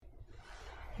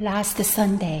Last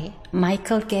Sunday,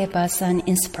 Michael gave us an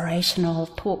inspirational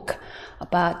talk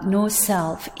about no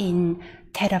self in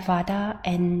Theravada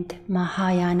and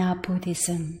Mahayana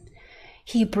Buddhism.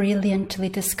 He brilliantly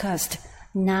discussed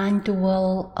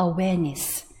non-dual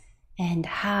awareness and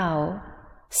how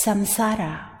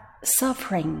samsara,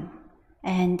 suffering,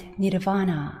 and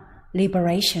nirvana,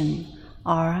 liberation,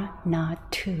 are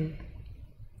not two.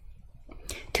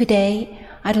 Today,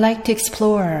 I'd like to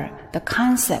explore the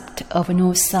concept of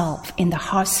no self in the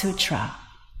Heart Sutra,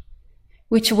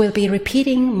 which will be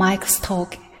repeating Mike's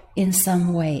talk in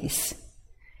some ways.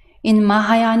 In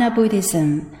Mahayana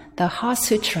Buddhism, the Heart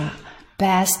Sutra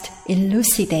best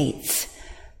elucidates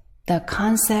the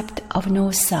concept of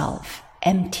no self,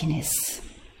 emptiness.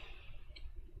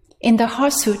 In the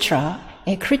Heart Sutra,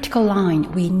 a critical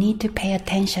line we need to pay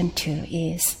attention to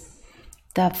is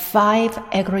the 5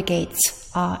 aggregates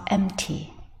are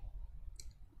empty.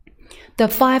 The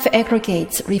 5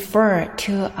 aggregates refer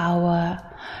to our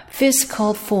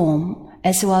physical form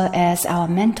as well as our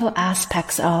mental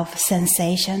aspects of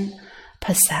sensation,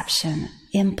 perception,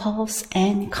 impulse,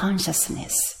 and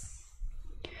consciousness.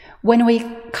 When we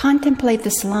contemplate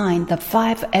this line, the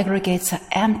 5 aggregates are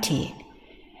empty.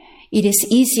 It is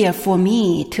easier for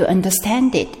me to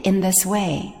understand it in this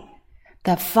way.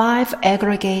 The 5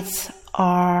 aggregates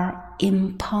are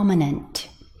impermanent.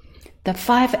 The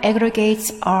 5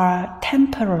 aggregates are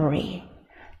temporary.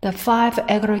 The 5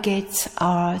 aggregates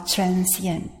are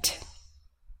transient.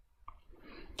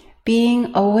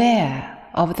 Being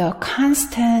aware of the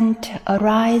constant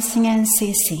arising and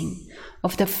ceasing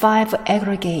of the 5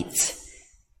 aggregates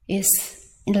is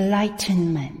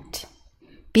enlightenment.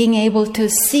 Being able to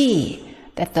see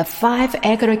that the 5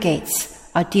 aggregates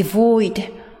are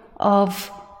devoid of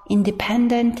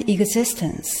independent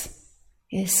existence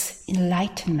is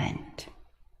enlightenment.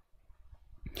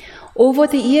 Over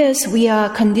the years, we are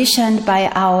conditioned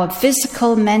by our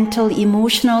physical, mental,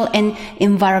 emotional, and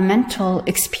environmental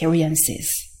experiences.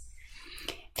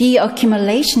 The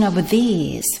accumulation of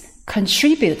these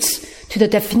contributes to the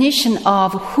definition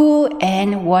of who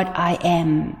and what I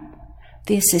am.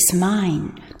 This is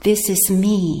mine. This is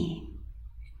me.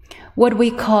 What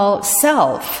we call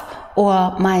self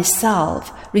or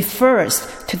myself refers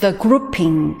to the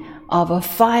grouping of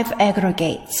 5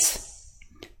 aggregates: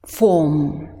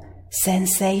 form,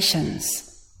 sensations,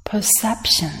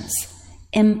 perceptions,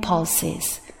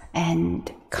 impulses, and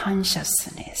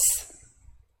consciousness.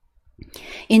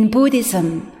 In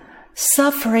Buddhism,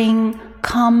 suffering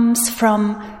comes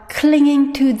from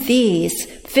clinging to these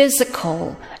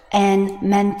physical and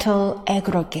mental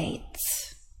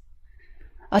aggregates.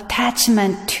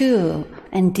 Attachment to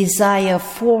and desire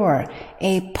for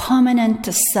a permanent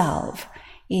self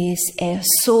is a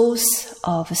source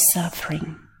of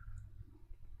suffering.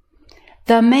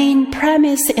 The main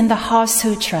premise in the Heart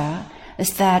Sutra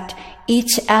is that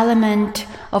each element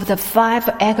of the 5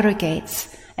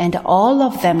 aggregates and all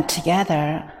of them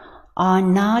together are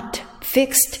not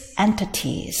fixed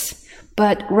entities,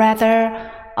 but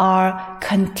rather are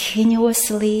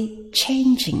continuously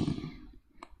changing.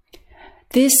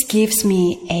 This gives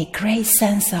me a great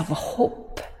sense of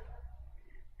hope.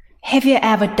 Have you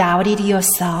ever doubted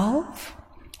yourself?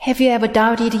 Have you ever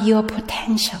doubted your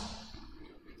potential?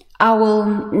 I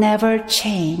will never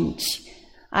change.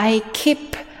 I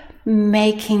keep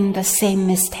making the same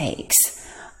mistakes.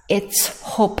 It's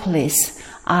hopeless.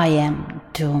 I am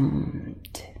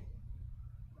doomed.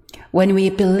 When we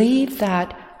believe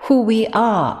that who we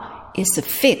are is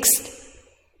fixed,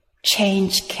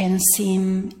 change can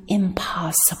seem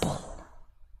impossible.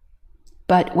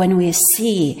 But when we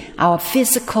see our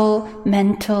physical,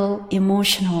 mental,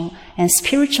 emotional, and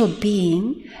spiritual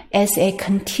being as a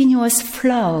continuous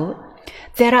flow,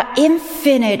 there are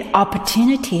infinite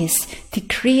opportunities to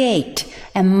create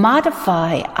and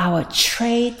modify our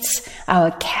traits,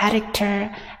 our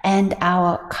character, and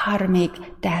our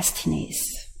karmic destinies.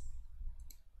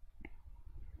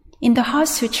 In the Heart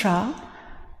Sutra,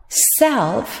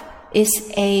 self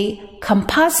is a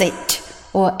composite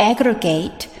or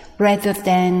aggregate rather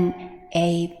than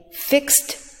a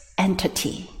fixed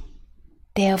entity.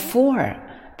 Therefore,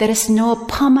 there is no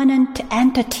permanent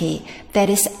entity that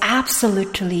is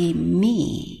absolutely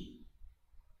me.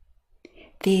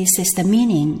 This is the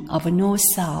meaning of no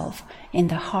self in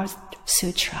the Heart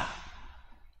Sutra.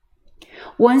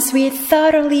 Once we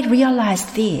thoroughly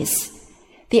realize this,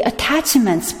 the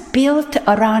attachments built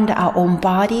around our own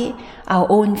body, our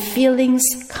own feelings,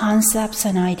 concepts,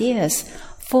 and ideas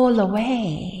fall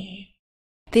away.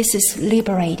 This is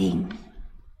liberating.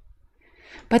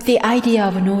 But the idea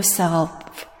of no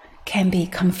self can be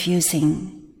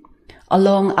confusing.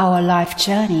 Along our life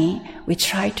journey, we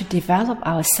try to develop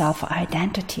our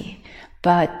self-identity.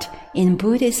 But in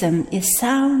Buddhism, it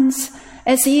sounds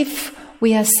as if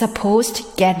we are supposed to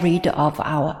get rid of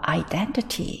our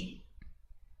identity.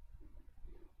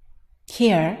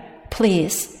 Here,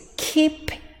 please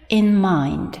keep in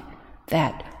mind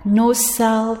that no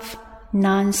self,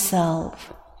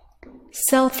 non-self,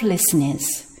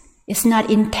 selflessness is not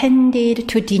intended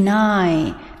to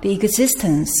deny the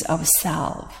existence of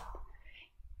self.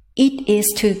 It is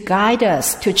to guide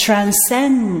us to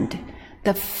transcend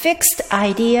the fixed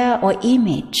idea or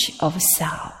image of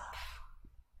self.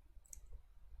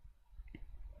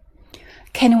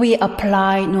 Can we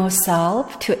apply no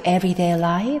self to everyday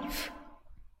life?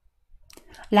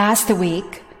 Last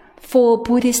week, 4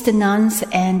 Buddhist nuns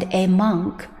and a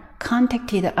monk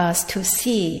contacted us to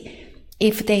see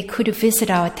if they could visit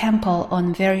our temple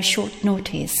on very short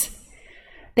notice.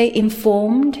 They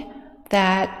informed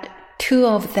that 2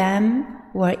 of them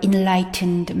were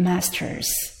enlightened masters.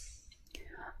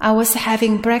 I was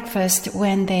having breakfast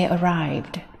when they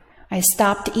arrived. I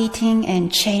stopped eating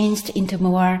and changed into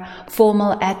more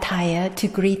formal attire to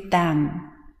greet them.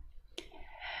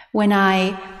 When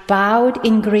I bowed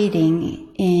in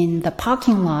greeting in the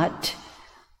parking lot,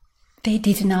 they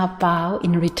did not bow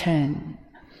in return.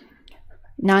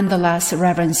 Nonetheless,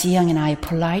 Reverend Xiang and I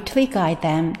politely guided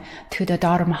them to the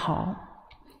Dharma hall.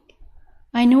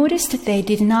 I noticed they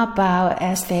did not bow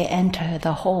as they entered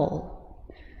the hall.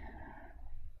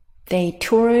 They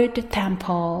toured the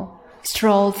temple,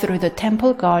 strolled through the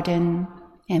temple garden,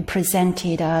 and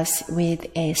presented us with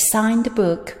a signed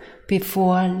book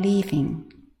before leaving.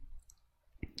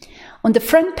 On the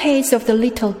front page of the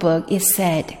little book, it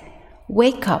said,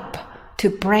 "Wake up to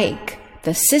break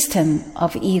the system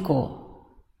of ego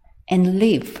and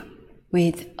live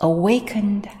with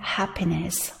awakened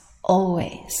happiness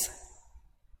always."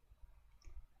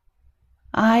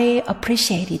 I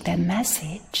appreciated that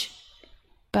message,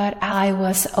 but I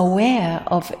was aware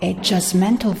of a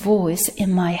judgmental voice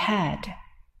in my head.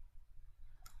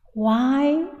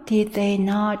 Why did they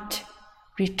not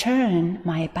return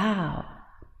my bow?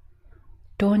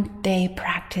 Don't they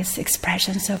practice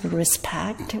expressions of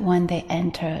respect when they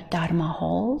enter Dharma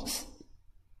halls?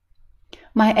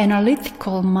 My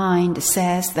analytical mind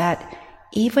says that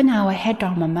even our head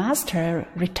Dharma master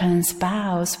returns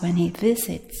bows when he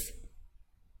visits.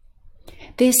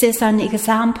 This is an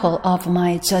example of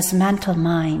my judgmental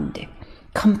mind,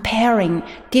 comparing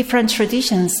different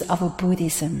traditions of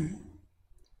Buddhism.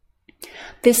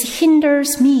 This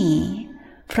hinders me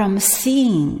from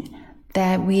seeing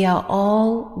that we are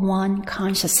all one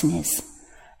consciousness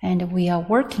and we are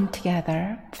working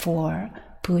together for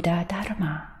Buddha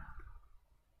Dharma.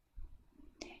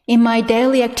 In my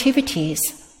daily activities,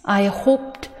 I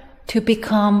hoped to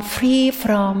become free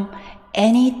from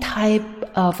any type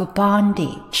of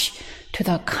bondage to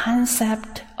the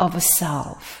concept of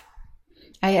self.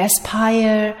 I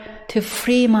aspire to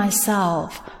free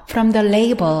myself from the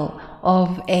label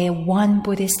of a One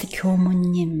Buddhist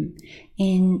Kyomunim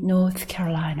in North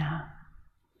Carolina.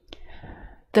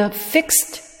 The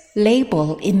fixed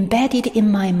label embedded in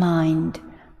my mind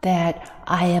that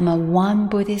I am a One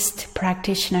Buddhist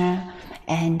practitioner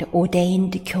and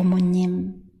ordained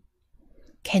Kyomunim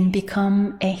can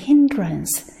become a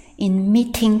hindrance in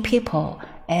meeting people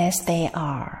as they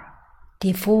are,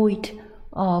 devoid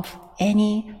of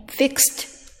any fixed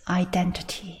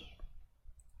identity.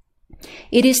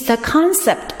 It is the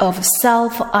concept of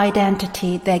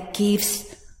self-identity that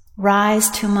gives rise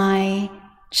to my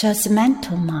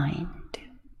judgmental mind.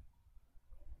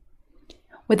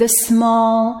 With the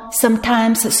small,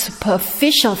 sometimes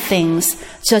superficial things,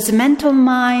 judgmental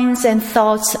minds and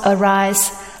thoughts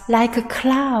arise like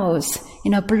clouds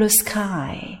in a blue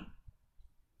sky.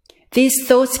 These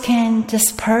thoughts can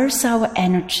disperse our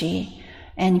energy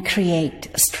and create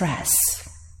stress.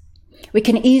 We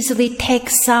can easily take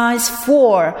sides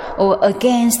for or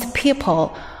against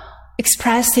people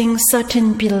expressing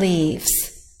certain beliefs,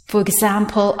 for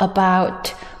example,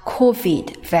 about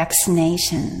COVID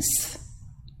vaccinations.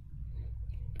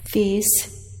 This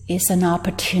is an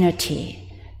opportunity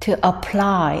to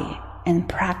apply and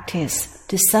practice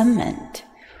discernment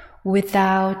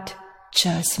without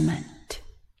judgment.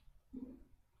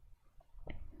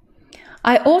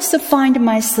 I also find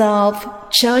myself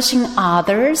judging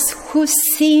others who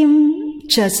seem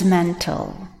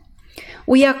judgmental.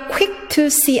 We are quick to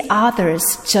see others'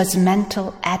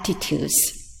 judgmental attitudes.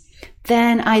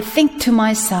 Then I think to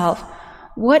myself,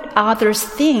 what others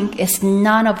think is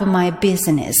none of my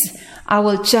business. I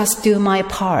will just do my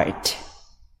part.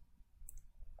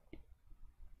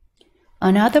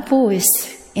 Another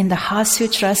voice in the Heart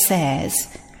Sutra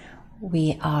says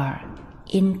we are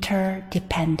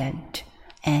interdependent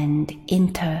and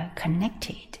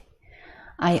interconnected.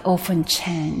 I often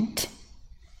chant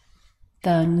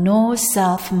the No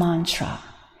Self mantra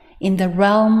in the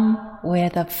realm where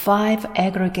the 5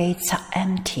 aggregates are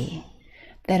empty.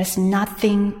 There is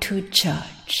nothing to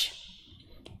judge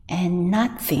and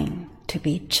nothing to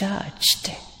be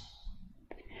judged.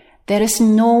 There is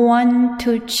no one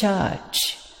to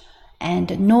judge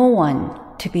and no one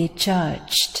to be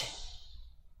judged.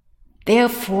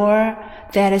 Therefore,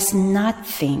 there is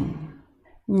nothing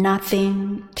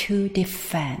to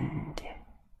defend.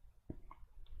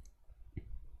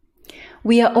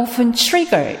 We are often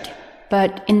triggered,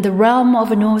 but in the realm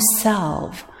of no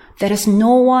self, there is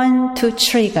no one to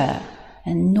trigger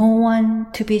and no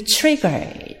one to be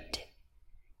triggered.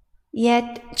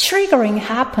 Yet, triggering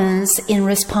happens in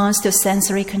response to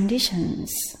sensory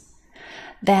conditions.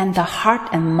 Then the heart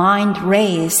and mind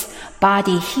race,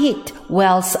 body heat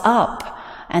wells up,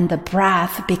 and the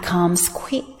breath becomes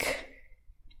quick.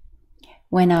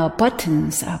 When our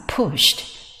buttons are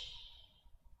pushed,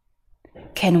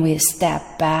 can we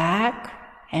step back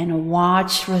and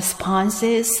watch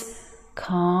responses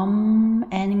come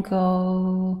and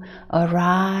go,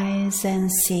 arise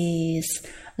and cease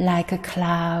like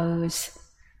clouds,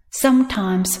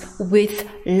 sometimes with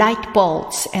light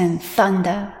bolts and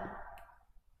thunder?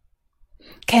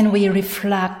 Can we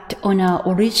reflect on our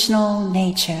original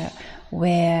nature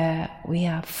where we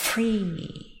are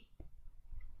free?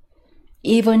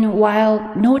 Even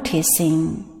while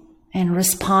noticing and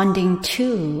responding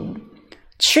to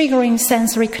triggering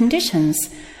sensory conditions,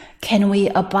 can we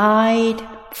abide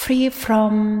free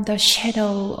from the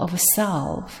shadow of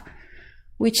self,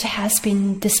 which has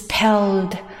been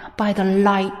dispelled by the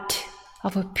light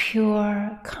of a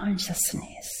pure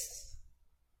consciousness?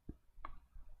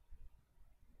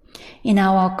 In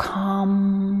our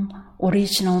calm,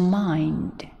 original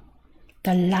mind,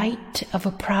 the light of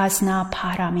prajna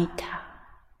paramita,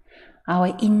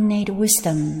 our innate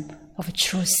wisdom of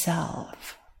true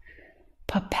self,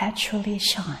 perpetually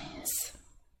shines.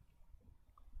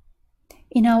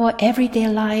 In our everyday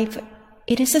life,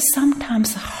 it is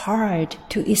sometimes hard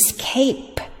to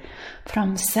escape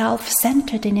from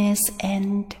self-centeredness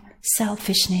and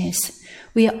selfishness.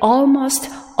 We almost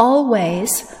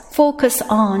always focus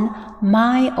on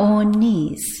my own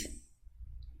needs.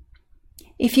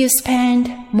 If you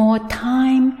spend more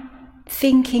time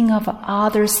thinking of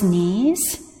others'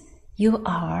 needs, you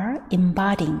are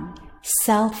embodying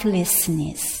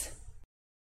selflessness.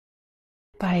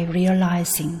 By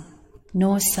realizing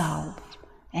no self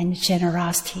and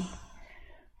generosity,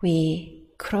 we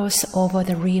cross over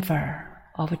the river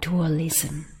of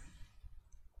dualism.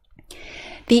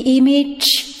 The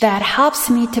image that helps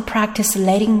me to practice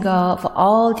letting go of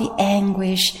all the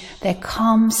anguish that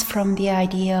comes from the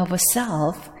idea of a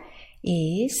self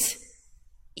is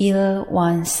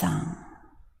Il-Won-Sang.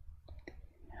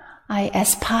 I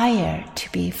aspire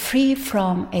to be free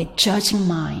from a judging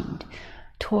mind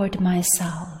toward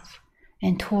myself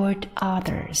and toward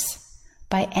others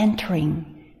by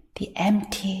entering the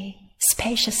empty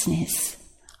spaciousness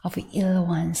of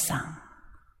Il-Won-Sang.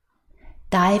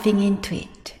 Diving into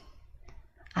it,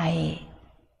 I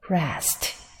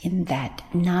rest in that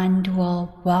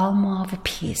non-dual realm of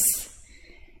peace,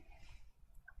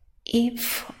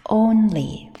 if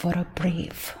only for a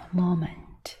brief moment.